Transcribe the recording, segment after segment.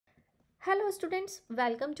Hello students,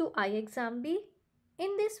 welcome to iExamB.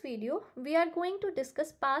 In this video, we are going to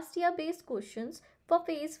discuss past year based questions for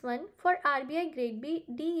phase 1 for RBI Grade B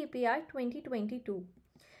DEPR 2022.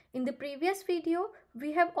 In the previous video,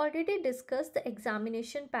 we have already discussed the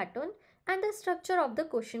examination pattern and the structure of the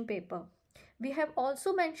question paper. We have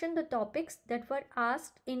also mentioned the topics that were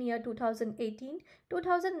asked in year 2018,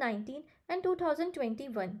 2019 and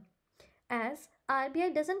 2021. As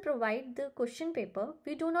RBI doesn't provide the question paper,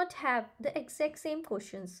 we do not have the exact same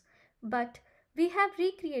questions, but we have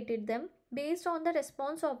recreated them based on the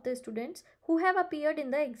response of the students who have appeared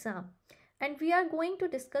in the exam. And we are going to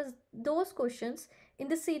discuss those questions in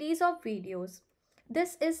the series of videos.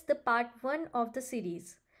 This is the part 1 of the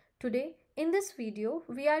series. Today, in this video,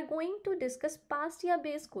 we are going to discuss past year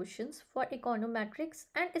based questions for econometrics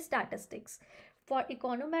and statistics. For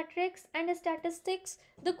econometrics and statistics,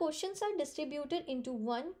 the questions are distributed into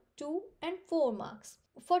 1, 2 and 4 marks.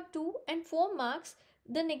 For 2 and 4 marks,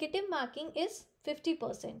 the negative marking is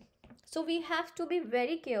 50%. So we have to be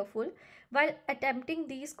very careful while attempting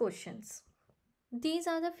these questions. These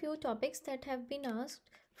are the few topics that have been asked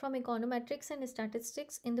from econometrics and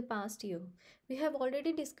statistics in the past year. We have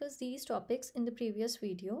already discussed these topics in the previous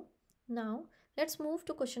video. Now, let's move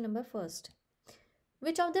to question number first.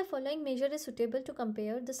 Which of the following measure is suitable to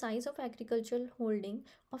compare the size of agricultural holding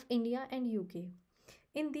of India and UK?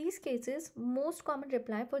 In these cases, most common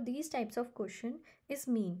reply for these types of question is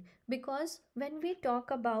mean, because when we talk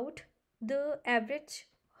about the average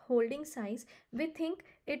holding size, we think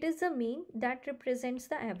it is the mean that represents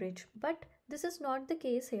the average. But this is not the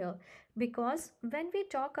case here, because when we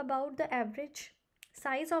talk about the average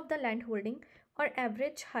size of the land holding or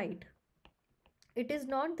average height, it is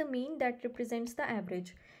not the mean that represents the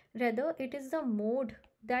average. Rather, it is the mode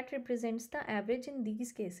that represents the average in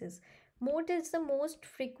these cases. Mode is the most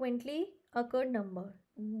frequently occurred number.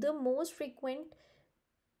 The most frequent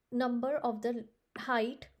number of the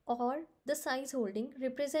height or the size holding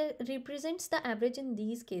represents the average in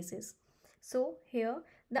these cases. So here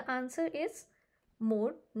the answer is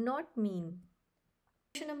mode, not mean.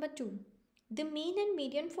 Question number 2. The mean and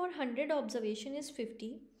median for 100 observation is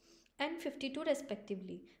 50 and 52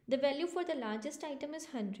 respectively. The value for the largest item is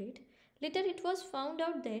 100. Later it was found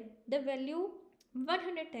out that the value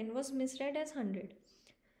 110 was misread as 100.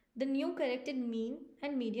 The new corrected mean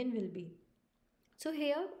and median will be. So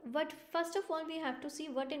here, first of all we have to see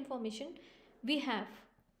what information we have.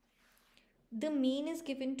 The mean is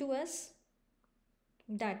given to us,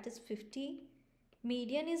 that is 50.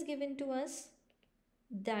 Median is given to us,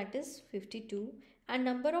 that is 52, and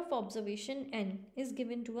number of observation n is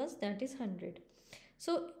given to us, that is 100.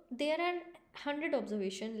 So there are 100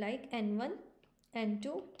 observation like n1,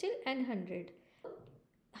 n2 till n100.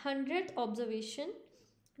 100th observation,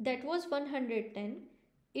 that was 110,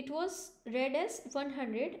 it was read as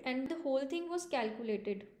 100 and the whole thing was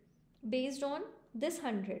calculated based on this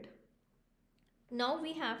 100. Now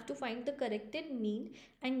we have to find the corrected mean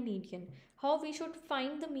and median. How we should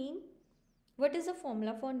find the mean? What is the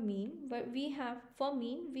formula for mean? We have for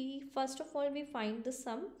mean, we first of all we find the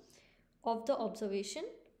sum of the observation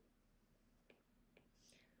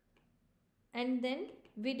and then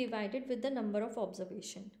we divide it with the number of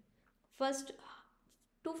observation. First,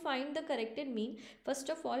 to find the corrected mean, first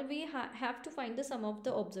of all we have to find the sum of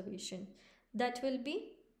the observation. That will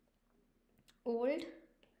be old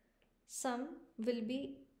sum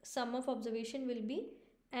of observation will be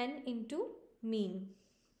n into mean,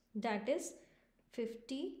 that is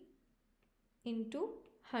 50 into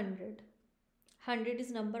 100. 100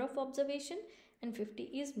 is number of observation and 50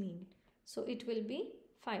 is mean. So it will be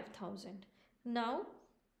 5000. Now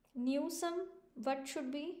new sum, what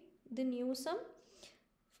should be the new sum?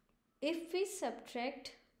 If we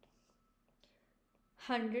subtract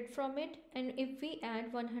 100 from it and if we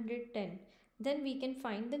add 110, then we can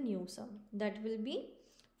find the new sum, that will be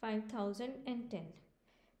 5010.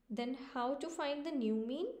 Then how to find the new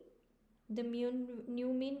mean? The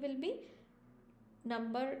new mean will be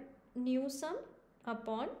new sum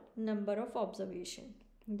upon number of observation,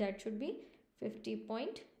 that should be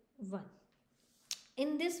 50.1.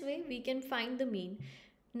 In this way we can find the mean.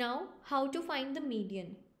 Now how to find the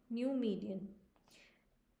median, new median?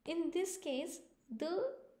 In this case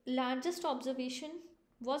the largest observation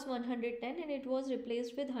was 110 and it was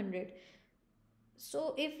replaced with 100.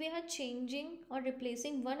 So if we are changing or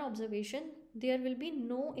replacing one observation, there will be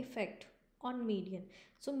no effect on median.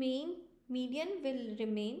 So median will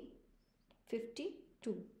remain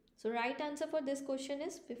 52. So right answer for this question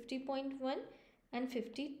is 50.1 and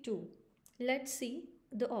 52. Let's see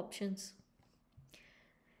the options.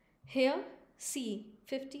 Here C,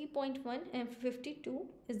 50.1 and 52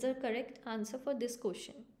 is the correct answer for this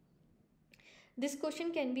question. This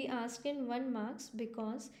question can be asked in 1 marks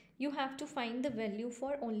because you have to find the value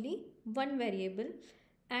for only one variable,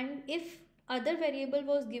 and if other variable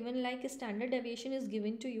was given, like standard deviation is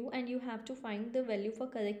given to you and you have to find the value for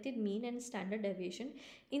corrected mean and standard deviation,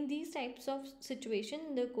 in these types of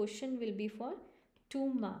situation the question will be for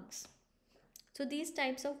 2 marks. So these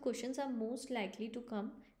types of questions are most likely to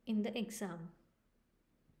come in the exam.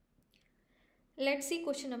 Let's see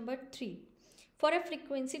question number 3. For a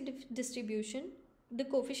frequency distribution, the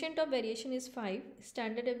coefficient of variation is 5,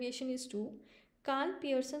 standard deviation is 2. Karl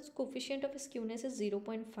Pearson's coefficient of skewness is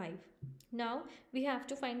 0.5. Now we have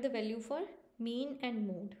to find the value for mean and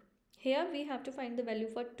mode. Here we have to find the value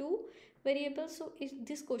for 2 variables, so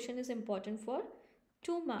this question is important for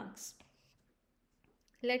 2 marks.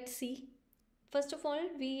 Let's see. First of all,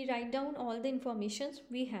 we write down all the informations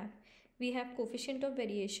we have. We have coefficient of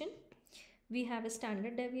variation, we have a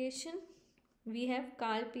standard deviation, we have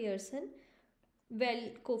Karl Pearson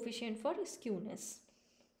coefficient for skewness.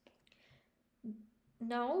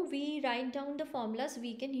 Now we write down the formulas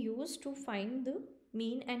we can use to find the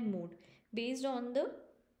mean and mode based on the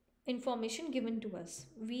information given to us.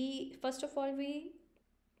 First of all we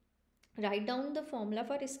write down the formula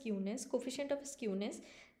for skewness, coefficient of skewness,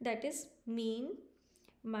 that is mean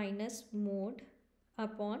minus mode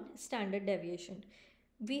upon standard deviation.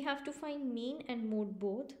 We have to find mean and mode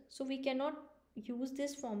both, so we cannot use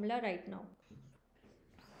this formula right now.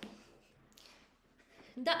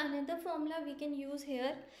 The another formula we can use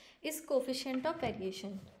here is coefficient of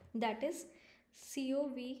variation, that is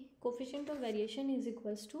COV, coefficient of variation, is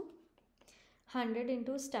equals to 100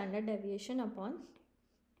 into standard deviation upon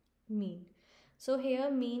mean. So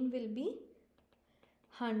here mean will be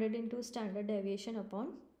 100 into standard deviation upon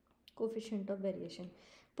coefficient of variation.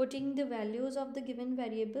 Putting the values of the given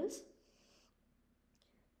variables,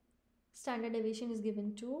 standard deviation is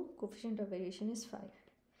given 2, coefficient of variation is 5.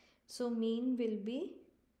 So mean will be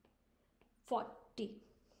 40,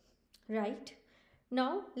 right?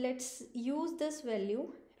 Now let's use this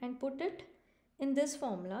value and put it in this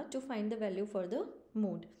formula to find the value for the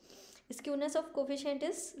mode. Skewness of coefficient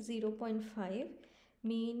is 0.5,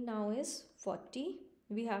 mean now is 40.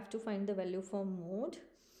 We have to find the value for mode,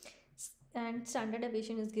 and standard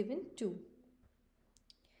deviation is given 2.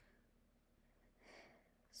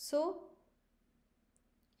 So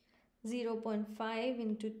 0.5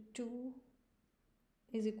 into 2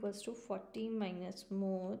 is equals to 40 minus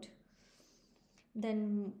mode,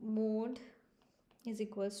 then mode is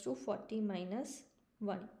equals to 40 minus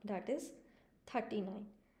 1, that is 39.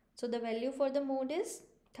 So the value for the mode is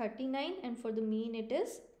 39 and for the mean it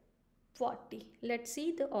is 40. Let's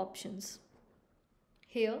see the options.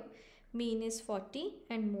 Here mean is 40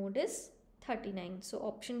 and mode is 39. So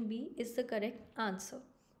option B is the correct answer.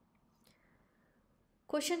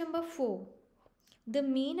 Question number 4. The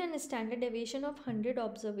mean and standard deviation of 100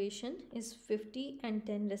 observation is 50 and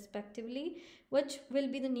 10 respectively. Which will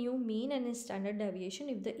be the new mean and standard deviation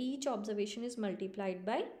if the each observation is multiplied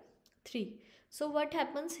by 3? So what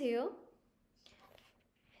happens here?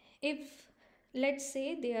 If let's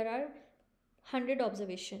say there are 100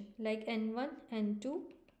 observation like n1, n2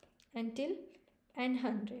 until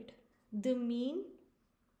n100, the mean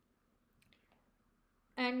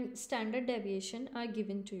and standard deviation are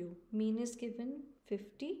given to you. Mean is given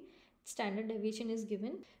 50, standard deviation is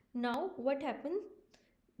given. Now what happened?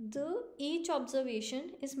 Each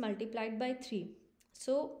observation is multiplied by 3.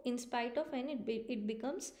 So in spite of n, it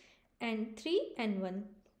becomes n3, n1,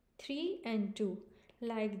 3, n2,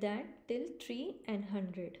 like that till 3 and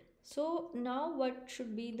 100. So now what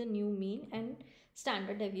should be the new mean and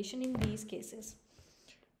standard deviation in these cases?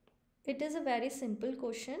 It is a very simple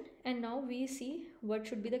question, and now we see what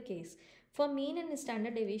should be the case. For mean and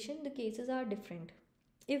standard deviation, the cases are different.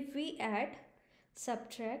 If we add,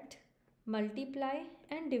 subtract, multiply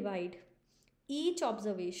and divide each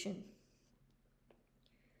observation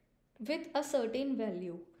with a certain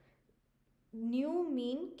value, new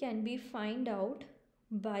mean can be found out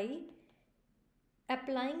by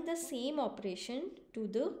applying the same operation to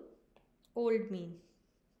the old mean.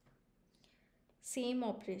 Same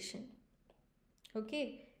operation.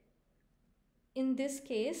 Okay. In this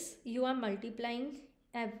case, you are multiplying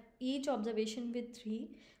each observation with 3.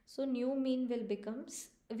 So new mean will become,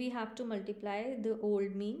 we have to multiply the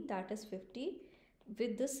old mean, that is 50,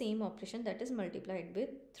 with the same operation, that is multiplied with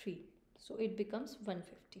 3. So it becomes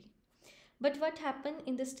 150. But what happened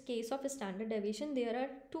in this case of a standard deviation? There are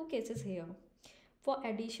two cases here. For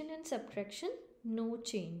addition and subtraction, no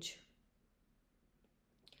change.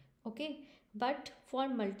 Okay. But for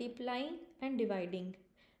multiplying and dividing,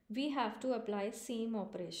 we have to apply same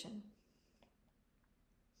operation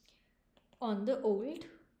on the old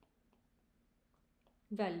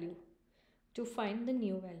value to find the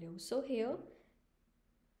new value. So here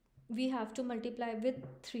we have to multiply with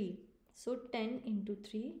 3. So 10 into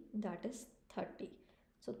 3, that is 30.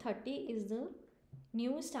 So 30 is the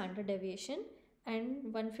new standard deviation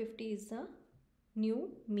and 150 is the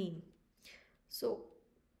new mean. So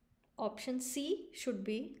option C should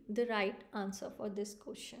be the right answer for this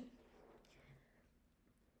question.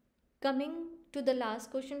 Coming to the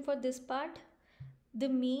last question for this part, the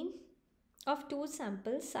mean of two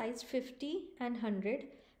samples size 50 and 100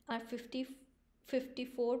 are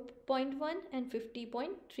 54.1 and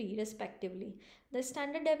 50.3 respectively. The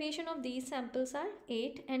standard deviation of these samples are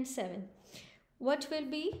 8 and 7. What will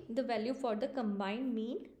be the value for the combined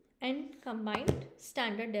mean and combined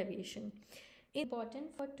standard deviation?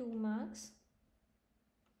 Important for 2 marks,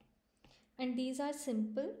 and these are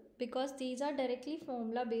simple because these are directly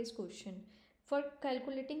formula based question. For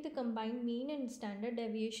calculating the combined mean and standard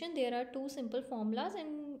deviation, there are two simple formulas,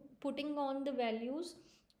 and putting on the values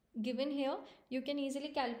given here, you can easily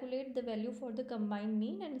calculate the value for the combined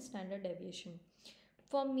mean and standard deviation.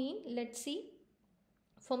 For mean, let's see.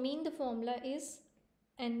 For mean, the formula is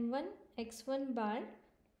n1 x1 bar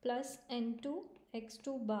plus n2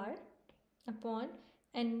 x2 bar upon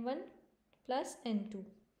n1 plus n2.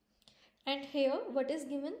 And here what is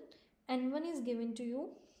given? N1 is given to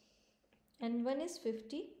you. N1 is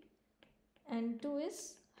 50. N2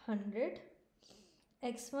 is 100.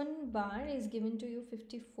 X1 bar is given to you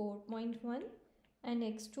 54.1 and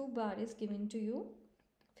X2 bar is given to you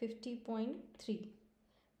 50.3.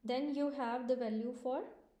 Then you have the value for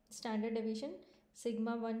standard deviation.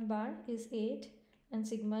 Sigma 1 bar is 8 and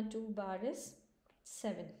sigma 2 bar is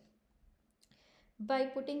 7. By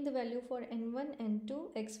putting the value for n1,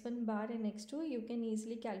 n2, x1 bar and x2, you can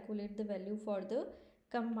easily calculate the value for the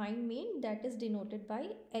combined mean, that is denoted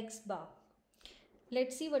by x bar.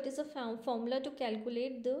 Let's see what is the formula to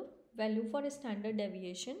calculate the value for a standard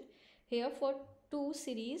deviation. Here for two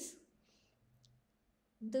series,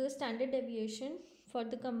 the standard deviation for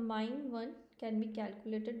the combined one can be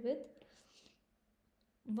calculated with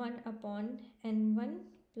 1 upon n1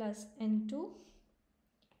 plus n2,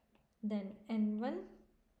 then n1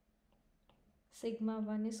 sigma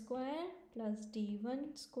 1 square plus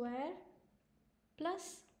d1 square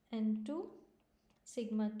plus n2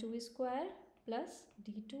 sigma 2 square plus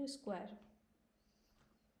d2 square.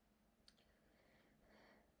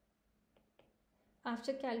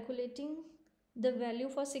 After calculating the value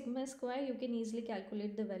for sigma square, you can easily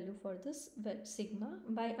calculate the value for this sigma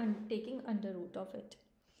by taking under root of it.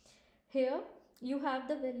 Here you have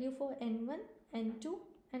the value for n1, n2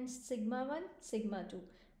 and sigma 1, sigma 2.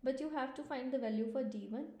 But you have to find the value for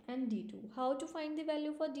d1 and d2. How to find the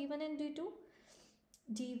value for d1 and d2?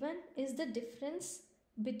 d1 is the difference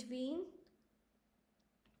between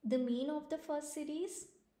the mean of the first series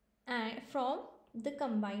and from the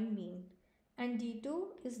combined mean, and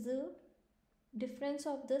d2 is the difference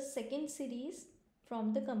of the second series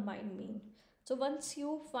from the combined mean. So once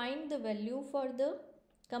you find the value for the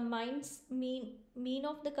combined mean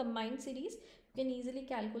of the combined series, you can easily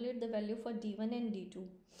calculate the value for d1 and d2.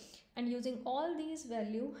 And using all these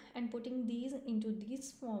value and putting these into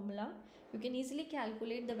this formula, you can easily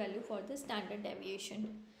calculate the value for the standard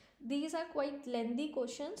deviation. These are quite lengthy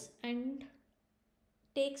questions and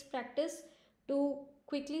takes practice to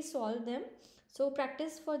quickly solve them. So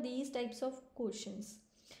practice for these types of questions.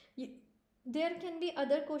 There can be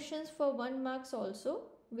other questions for 1 marks also,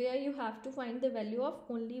 where you have to find the value of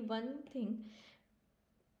only one thing.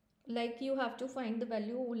 Like you have to find the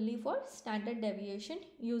value only for standard deviation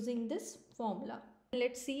using this formula.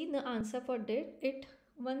 Let's see the answer for it.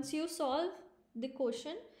 Once you solve the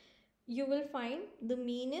question, you will find the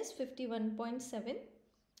mean is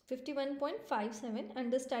 51.57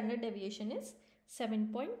 and the standard deviation is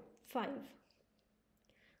 7.5.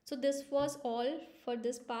 So this was all for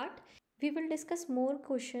this part. We will discuss more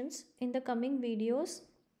questions in the coming videos.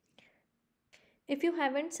 If you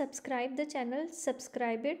haven't subscribed the channel,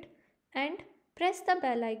 subscribe it and press the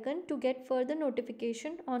bell icon to get further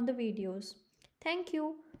notification on the videos. Thank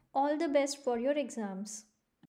you. All the best for your exams.